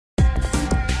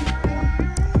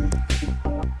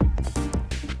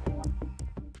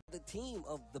team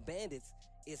of the Bandits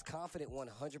is confident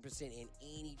 100% in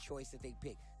any choice that they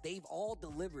pick. They've all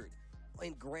delivered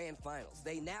in grand finals.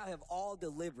 They now have all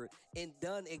delivered and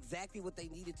done exactly what they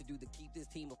needed to do to keep this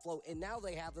team afloat, and now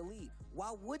they have the lead.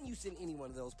 Why wouldn't you send any one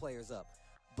of those players up?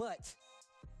 But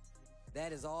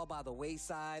that is all by the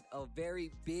wayside. A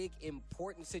very big,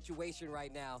 important situation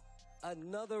right now.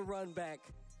 Another run back.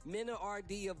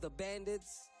 Menard of the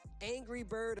Bandits, Angry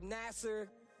Bird of NASR.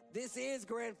 This is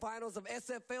Grand Finals of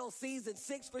SFL Season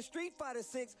 6 for Street Fighter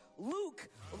 6. Luke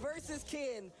versus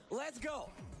Ken. Let's go.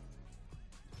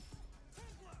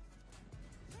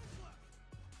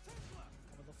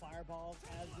 With the fireballs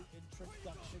as the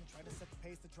introduction, trying to set the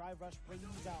pace. The drive rush brings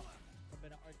out from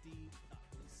Menard. Not really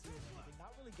seeing anything,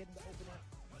 not really getting the opener.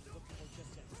 Looking for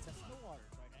just yet. Just testing the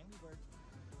waters, right? Angry Bird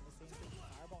doing the same thing.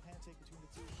 Fireball handshake between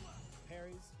the two.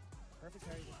 Parries. Perfect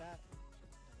parry with that.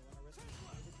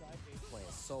 Playing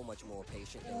so much more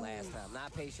patient than last time.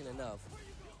 Not patient enough.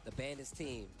 The Bandits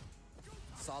team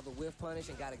saw the whiff punish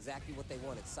and got exactly what they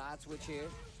wanted. Side switch here.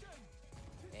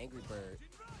 Angry Bird.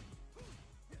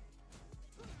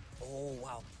 Oh,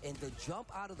 wow. And the jump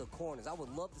out of the corners. I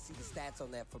would love to see the stats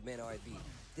on that for Menard.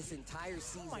 This entire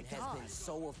season has been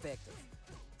so effective.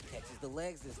 Catches the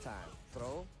legs this time.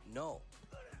 Throw? No.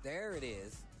 There it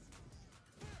is.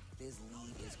 This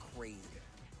lead is crazy.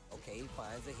 Okay,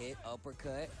 finds a hit,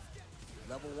 uppercut.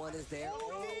 Level 1 is there.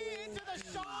 OD into the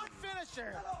Sean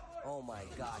finisher. Oh my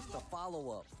gosh, the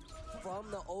follow-up from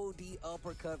the OD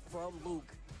uppercut from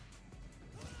Luke.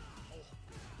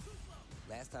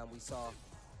 Last time we saw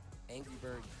Angry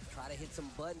Bird try to hit some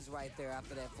buttons right there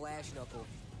after that flash knuckle.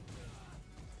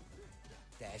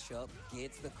 Dash up,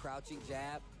 gets the crouching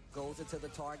jab, goes into the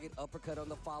target, uppercut on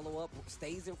the follow-up,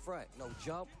 stays in front, no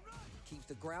jump. Keeps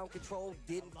the ground control,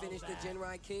 didn't finish the gen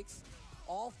ride kicks.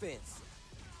 Offense.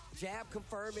 Jab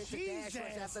confirmed into dash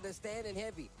rush after the standing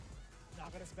heavy.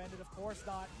 Not going to spend it, of course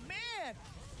not. Man,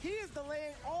 he is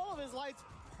delaying all of his lights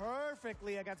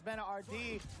perfectly against Menard.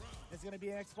 It's going to be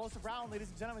an explosive round, ladies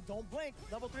and gentlemen. Don't blink.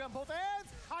 Level 3 on both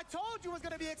ends. I told you it was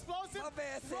going to be explosive. Run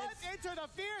into the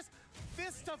fierce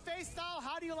fist-to-face style.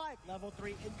 How do you like? Level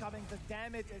 3 incoming. The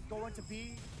damage is going to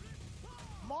be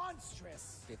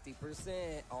monstrous.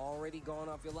 50% already gone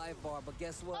off your life bar, but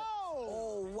guess what?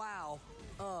 Oh wow.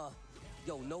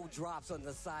 Yo, no drops on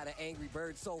the side of Angry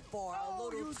Bird so far. A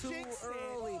little too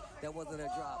early. That wasn't a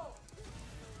drop.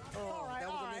 Oh, that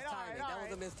was a mistiming. That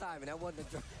was a mistiming. That wasn't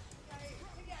a drop.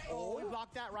 Oh, we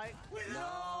blocked that, right?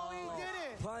 No, he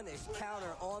didn't. Punish,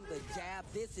 counter on the jab.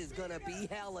 This is gonna be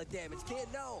hella damage. Kid,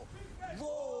 no.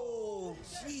 Whoa,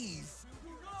 jeez.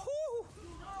 Whew.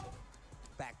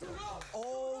 Back throw.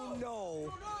 Oh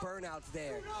no. Burnout's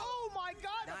there. Oh my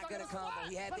god. Not gonna combo.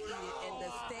 He had to eat it. And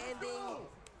the standing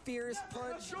fierce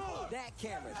punch. That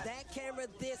camera,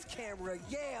 this camera.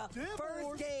 Yeah.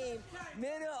 First game.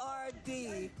 Menard.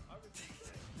 It's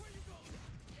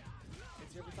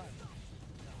every time.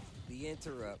 The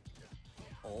interrupt.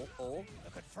 The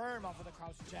confirm off of the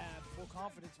crouch jab. Full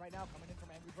confidence right now coming in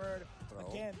from Angry Bird. Throw.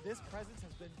 Again, this presence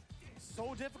has been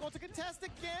so difficult to contest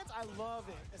against. I love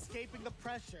it. Escaping the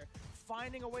pressure.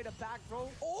 Finding a way to back throw.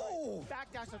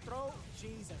 Backdash the throw.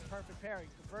 Jesus, perfect parry.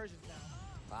 Conversions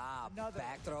now. Another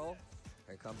back throw.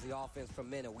 Here comes the offense from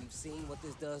Menard. We've seen what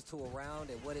this does to a round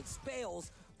and what it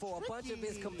spells for a bunch of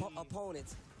his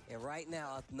opponents. And right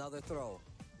now, another throw.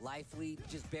 Life lead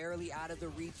just barely out of the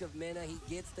reach of Menard. He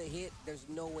gets the hit. There's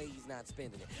no way he's not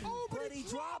spending it. But he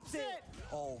drops it.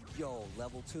 Oh, yo,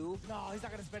 level 2. No, he's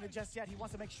not going to spend it just yet. He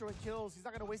wants to make sure it kills. He's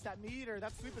not going to waste that meter.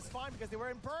 That sweep is fine because they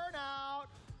were in burnout.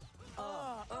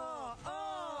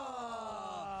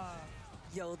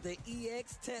 Yo, the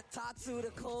EX Tatsu to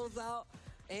close out.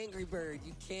 Angry Bird,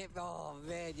 you can't, oh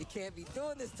man, you can't be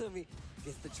doing this to me.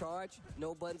 Gets the charge,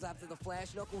 no buttons after the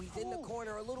flash knuckle. He's in the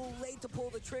corner, a little late to pull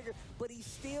the trigger, but he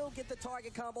still get the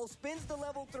target combo, spins the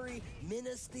level 3.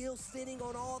 Menard still sitting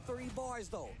on all 3 bars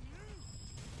though.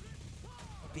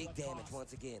 Big damage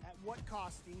once again. At what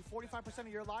cost, Steve? 45% of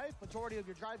your life, majority of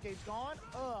your drive gauge gone?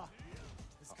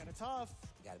 This is kind of tough.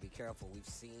 You gotta be careful. We've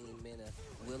seen Menard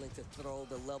willing to throw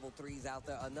the level 3s out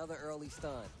there. Another early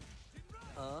stun.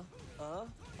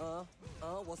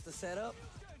 What's the setup?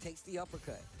 Takes the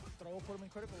uppercut. Throw, put him in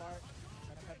critical art.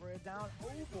 Trying to pepper it down.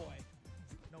 Oh boy.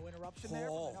 No interruption there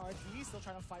from RD. Still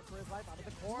trying to fight for his life out of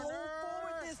the corner. Roll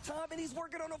forward this time, and he's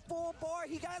working on a full bar.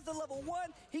 He got the level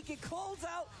 1. He can close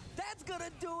out. That's gonna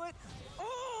do it.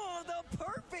 Oh, the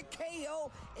perfect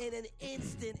KO and an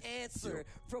instant answer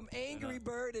from Angry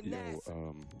Bird and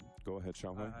NASR. Go ahead,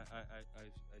 Xiaohui.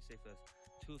 I say first.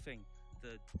 2 things.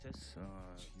 The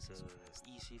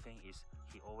easy thing is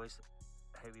he always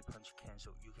heavy punch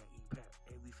cancel, you can impact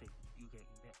everything. You can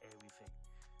impact everything.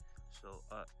 So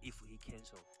if he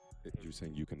cancel, You're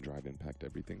saying you can drive impact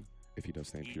everything if he does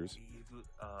stand cures? if you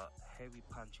heavy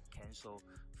punch cancel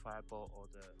fireball or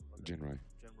the Jinrai.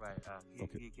 Jinrai,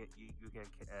 Okay. you can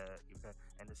impact.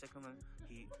 And the second one,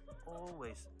 he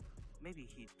always maybe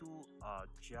he do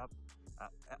jab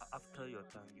after you're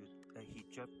done. He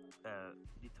jab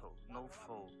little no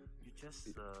fall. You just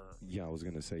Yeah, I was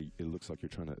gonna say it looks like you're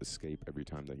trying to escape every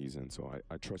time that he's in. So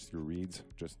I trust your reads.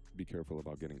 Just be careful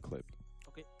about getting clipped.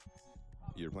 Okay.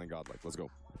 You're playing godlike. Let's go.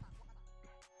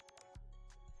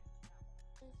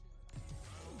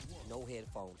 No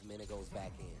headphones, Menard goes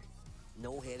back in.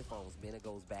 No headphones, Menard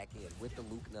goes back in with the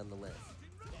Luke nonetheless.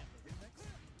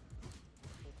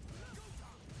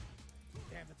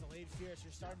 Damn, it's a late fierce.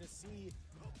 You're starting to see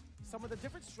some of the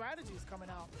different strategies coming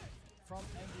out from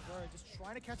Angry Bird. Just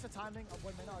trying to catch the timing of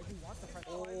when Menard wants to press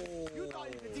play. You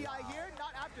thought you could DI here,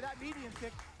 not after that medium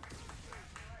kick.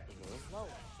 Slow.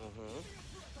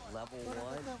 Level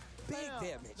 1. Big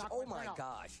damage. Not Oh quite my burnout.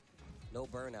 gosh. No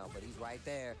burnout, but he's right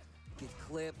there. Gets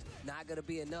clipped. Not going to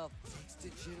be enough. Takes the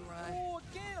Jinrai. Oh,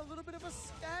 again, a little bit of a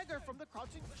stagger from the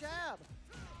crouching jab.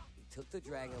 He took the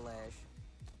Dragon Lash.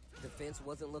 Defense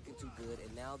wasn't looking too good,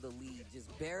 and now the lead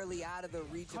just barely out of the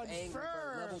reach of Angry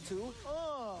Bird. Level 2.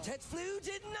 Oh. Tetsuge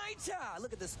Igniter!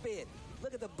 Look at the spin.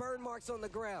 Look at the burn marks on the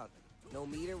ground. No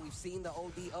meter. We've seen the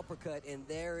OD uppercut, and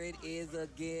there it is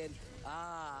again.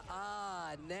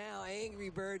 Now Angry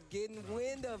Bird getting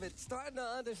wind of it, starting to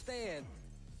understand.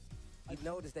 You've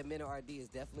noticed that Menard RD has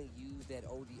definitely used that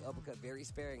OD uppercut very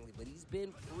sparingly, but he's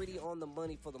been pretty on the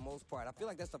money for the most part. I feel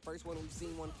like that's the first one we've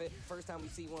seen one fail. First time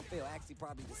we've seen one fail. Actually,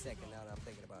 probably the second now that I'm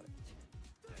thinking about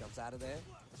it. Jumps out of there.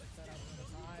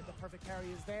 The perfect carry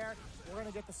is there. We're going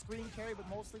to get the screen carry, but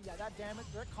mostly, yeah, that damage.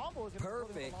 Their combo is going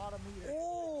to put in a lot of meter.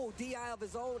 Oh, DI of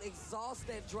his own. Exhaust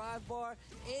that drive bar,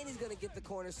 and he's going to get the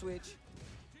corner switch.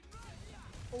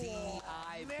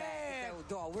 DI back.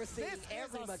 Dog, we're seeing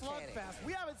every mechanic. Slugfest.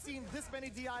 We haven't seen this many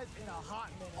DIs in a hot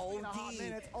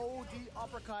minute. OD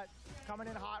uppercut coming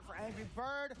in hot for Angry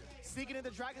Bird. Sneaking in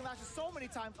the Dragon Lashes so many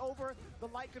times over. The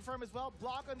light confirm as well.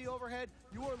 Block on the overhead.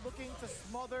 You are looking to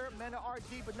smother Menard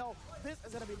RD, but no, this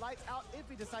is going to be lights out if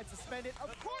he decides to spend it.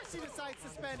 Of course he decides to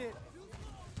spend it.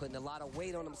 Putting a lot of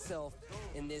weight on himself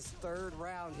in this third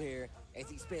round here as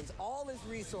he spends all his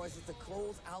resources to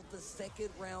close out the second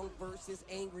round versus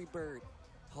Angry Bird.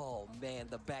 Oh man,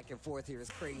 the back and forth here is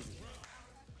crazy.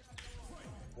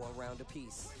 One round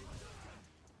apiece.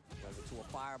 Runs into a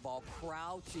fireball,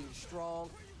 crouching strong,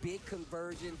 big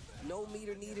conversion. No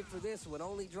meter needed for this one,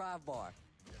 only drive bar.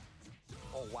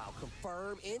 Oh, wow.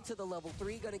 Confirm into the level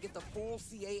 3. Going to get the full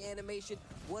CA animation.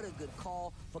 What a good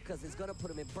call, because it's going to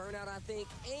put him in burnout, I think.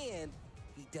 And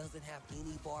he doesn't have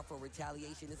any bar for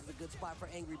retaliation. This is a good spot for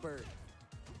Angry Bird.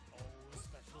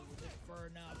 Especially with this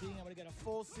burn now, being able to get a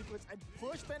full sequence and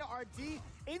push Menard RD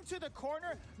into the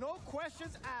corner. No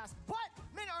questions asked. But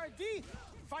Menard RD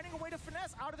finding a way to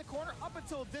finesse out of the corner up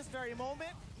until this very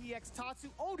moment. EX Tatsu,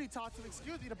 OD Tatsu,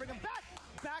 excuse me, to bring him back.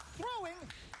 Back throwing.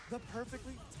 The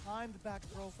perfectly timed back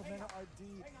throw from Menard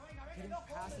RD. Getting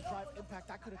past the drive impact.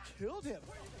 That could have killed him.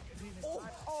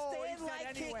 Stand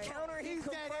like kick counter. He's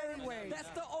dead anyway. That's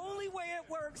the only way it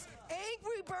works.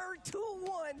 Angry Bird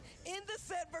 2-1 in the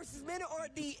set versus Menard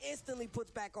RD. Instantly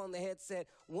puts back on the headset.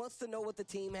 Wants to know what the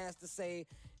team has to say.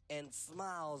 And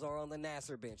smiles are on the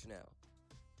NASR bench now.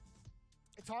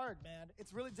 It's hard, man.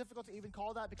 It's really difficult to even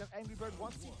call that because Angry Bird,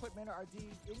 once he put Menard RD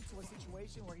into a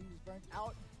situation where he's burnt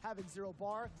out, having 0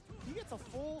 bar, he gets a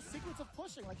full sequence of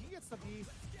pushing. Like, he gets to be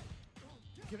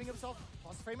giving himself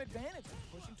plus frame advantage,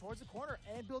 pushing towards the corner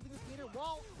and building this meter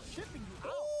while shipping you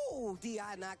out. Ooh,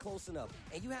 DI not close enough.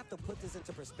 And you have to put this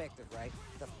into perspective, right?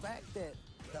 The fact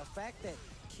that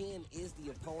Ken is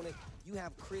the opponent, you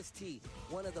have Chris T,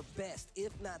 one of the best,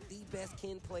 if not the best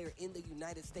Ken player in the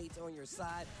United States on your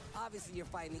side. Obviously, you're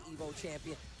fighting the EVO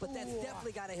champion, but that's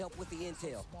definitely got to help with the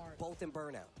intel, both in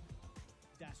burnout.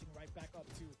 Dashing right back up,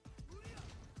 too.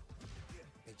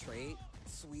 They trade,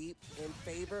 sweep in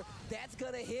favor. That's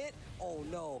going to hit. Oh,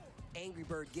 no. Angry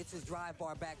Bird gets his drive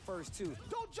bar back first, too.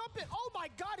 Don't jump it. Oh, my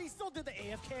God, he still did the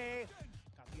AFK.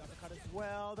 Got the uppercut as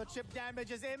well. The chip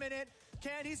damage is imminent.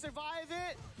 Can he survive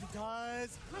it? He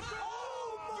does.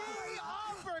 Oh, my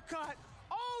uppercut.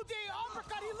 Oh, the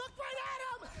uppercut. He looked right at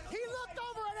him. He looked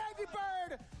over at Angry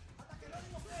Bird.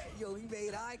 Yo, he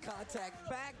made eye contact,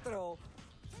 back throw.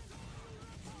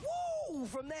 Woo!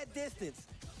 From that distance.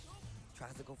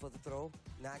 Tries to go for the throw.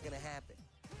 Not going to happen.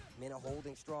 Menard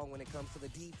holding strong when it comes to the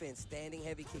defense. Standing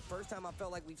heavy kick. First time I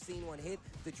felt like we've seen one hit.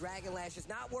 The Dragon Lash is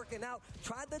not working out.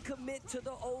 Tried to commit to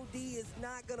the OD. Is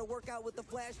not going to work out with the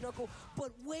Flash Knuckle.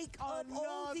 But wake up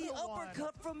OD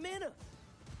uppercut from Menard.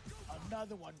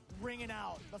 Another one ringing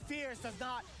out. The Fierce does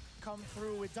not come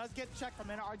through. It does get checked from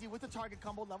Menard with the target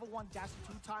combo. Level 1 dash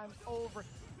 2 times over.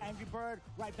 Angry Bird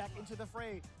right back into the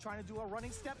fray. Trying to do a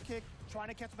running step kick. Trying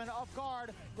to catch Menard off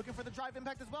guard. Looking for the drive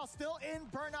impact as well. Still in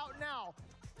burnout now.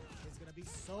 It's going to be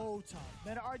so tough.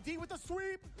 Menard with the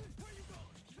sweep.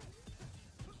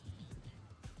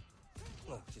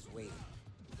 Oh, just waiting.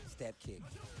 Step kick.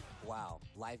 Wow.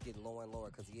 Life getting lower and lower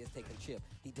because he is taking chip.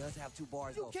 He does have 2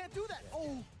 bars. You can't do that.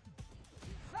 Oh.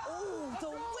 Oh, the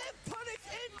whip punish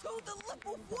into the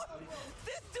level 1.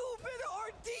 This dude,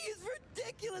 Menard is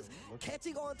ridiculous.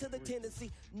 Catching on to the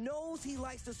tendency. Knows he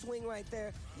likes to swing right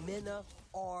there.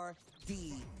 Menard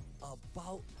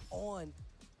about on.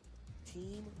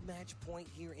 Team match point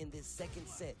here in this second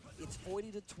set. It's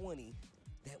 40-20.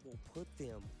 That will put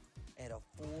them at a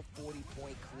full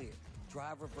 40-point clear.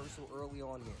 Drive reversal early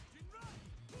on here.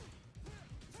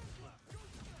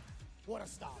 What a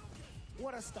stop.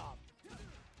 What a stop.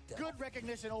 Good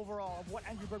recognition overall of what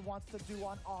Angry Bird wants to do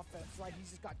on offense. Like, he's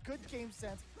just got good game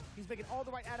sense. He's making all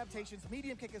the right adaptations.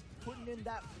 Medium kick is putting in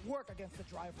that work against the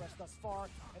drive rush thus far.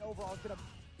 And overall, it's been a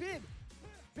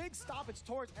big stoppage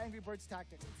towards Angry Bird's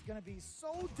tactics. It's going to be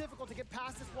so difficult to get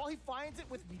past this while he finds it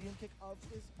with medium kick of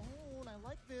his own. I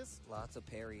like this. Lots of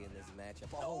parry in this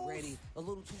matchup. Already a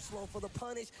little too slow for the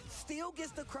punish. Still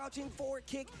gets the crouching forward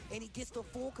kick, and he gets the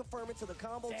full confirm into the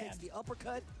combo. Damn. Takes the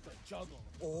uppercut. The juggle.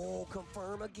 Oh,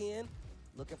 confirm again.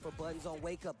 Looking for buttons on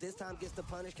wake up. This time gets the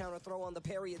punish counter throw on the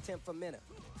parry attempt from Menard.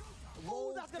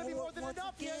 Oh, that's going to be more than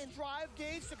enough. Again. Yes, drive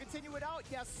gauge to continue it out.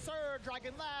 Yes, sir.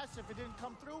 Dragon Lash. If it didn't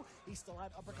come through, he still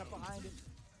had uppercut behind it.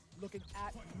 Looking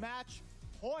at match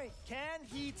point. Can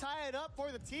he tie it up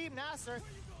for the team, NASR?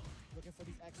 Looking for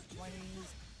these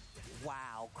X20s.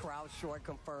 Wow, crouch short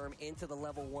confirm into the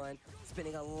level 1.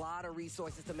 Spending a lot of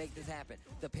resources to make this happen.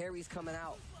 The parry's coming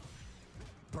out.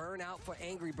 Burnout for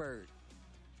Angry Bird.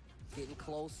 Getting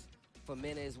close for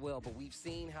Menard as well, but we've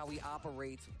seen how he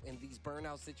operates in these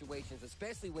burnout situations,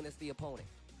 especially when it's the opponent.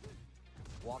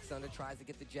 Walks under, tries to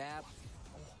get the jab.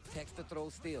 Text to throw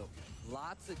still.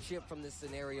 Lots of chip from this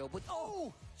scenario, but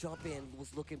jump in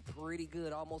was looking pretty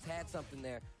good. Almost had something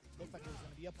there. Looks like it was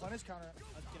going to be a punish counter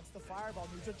against the fireball.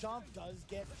 Neutral jump does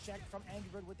get checked from Angry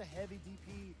Bird with the heavy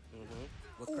DP.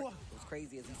 What was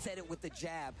crazy is he said it with the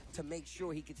jab to make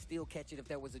sure he could still catch it if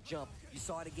there was a jump. You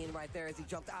saw it again right there as he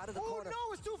jumped out of the corner. Oh,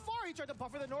 no, it's too far. He tried to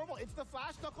buffer the normal. It's the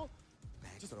flash knuckle.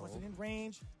 Just wasn't in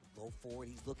range. Low forward,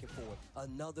 he's looking for it.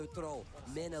 Another throw.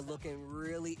 Menard looking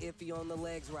really iffy on the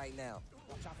legs right now.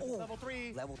 Watch out for level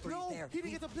 3. Level 3 no, there. He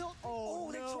didn't get the build. Oh,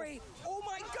 no. The trade. Oh,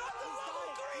 my God, the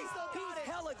level 3. He's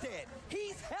hella dead.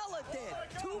 He's hella dead.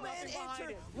 2-man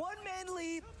enter, 1-man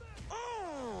leave.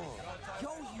 Yo,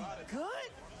 you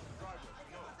good?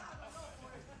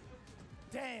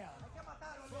 Damn.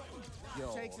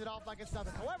 Yo. Takes it off like it's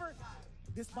nothing. However,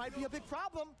 this might be a big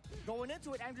problem. Going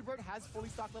into it, Angry Bird has fully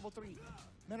stocked level 3.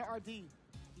 Menard, he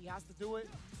has to do it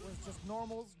with just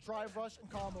normals, drive rush, and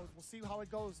combos. We'll see how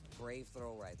it goes. Brave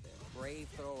throw right there. Brave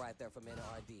throw right there for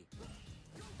Menard.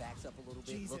 Backs up a little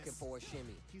bit, looking for a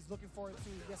shimmy. He's looking for it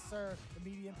too. Yes, sir. The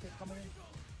medium kick coming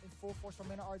in full force from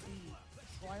Menard.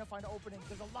 Trying to find an opening.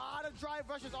 There's a lot of drive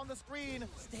rushes on the screen.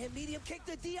 Stand medium kick.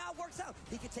 The DI works out.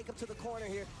 He can take him to the corner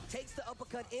here. Takes the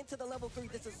uppercut into the level 3.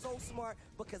 This is so smart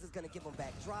because it's going to give him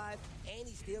back drive, and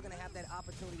he's still going to have that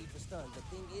opportunity for stun. The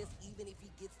thing is, even if he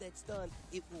gets that stun,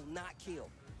 it will not kill.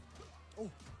 Oh.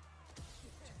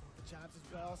 The jabs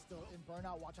as well. Still in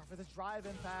burnout. Watch out for this drive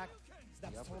impact.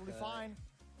 That's totally fine.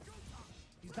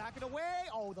 He's backing away.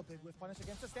 Oh, the big whiff punish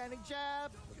against the standing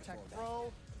jab. Tech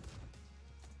throw.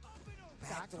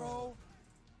 Back throw.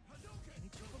 Can he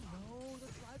chip him? No,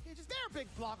 the drive gauge is there. Big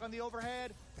block on the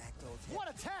overhead. Back throw. What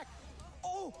a tech.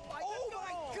 Oh my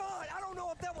God. I don't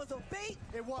know if that was a bait.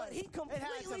 It was. But he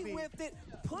completely whiffed it.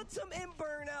 Puts him in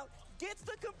burnout. Gets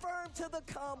the confirm to the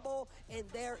combo. And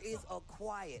there is a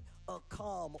quiet, a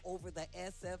calm over the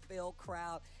SFL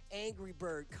crowd. Angry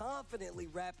Bird confidently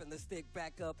wrapping the stick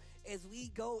back up as we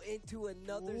go into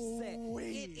another set.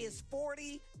 It is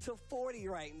 40-40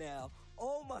 right now.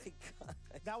 Oh my God.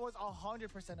 That was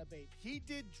 100% a bait. He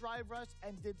did drive rush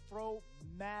and did throw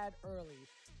mad early.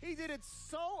 He did it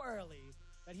so early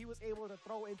that he was able to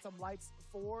throw in some lights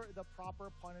for the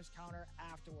proper punish counter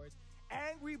afterwards.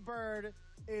 Angry Bird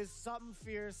is something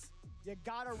fierce. You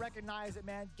gotta recognize it,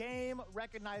 man. Game,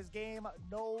 recognize game,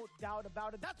 no doubt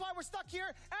about it. That's why we're stuck here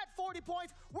at 40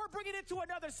 points. We're bringing it to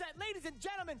another set. Ladies and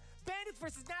gentlemen, Bandits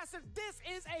versus NASR. This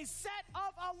is a set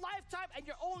of a lifetime, and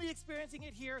you're only experiencing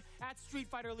it here at Street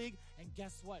Fighter League. And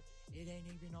guess what? It ain't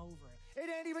even over. It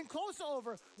ain't even close to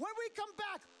over. When we come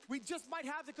back, we just might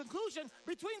have the conclusion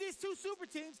between these two super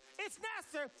teams. It's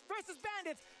NASR versus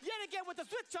Bandits, yet again with the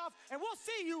switch off, and we'll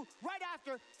see you right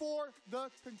after for the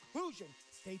conclusion.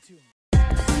 Stay tuned.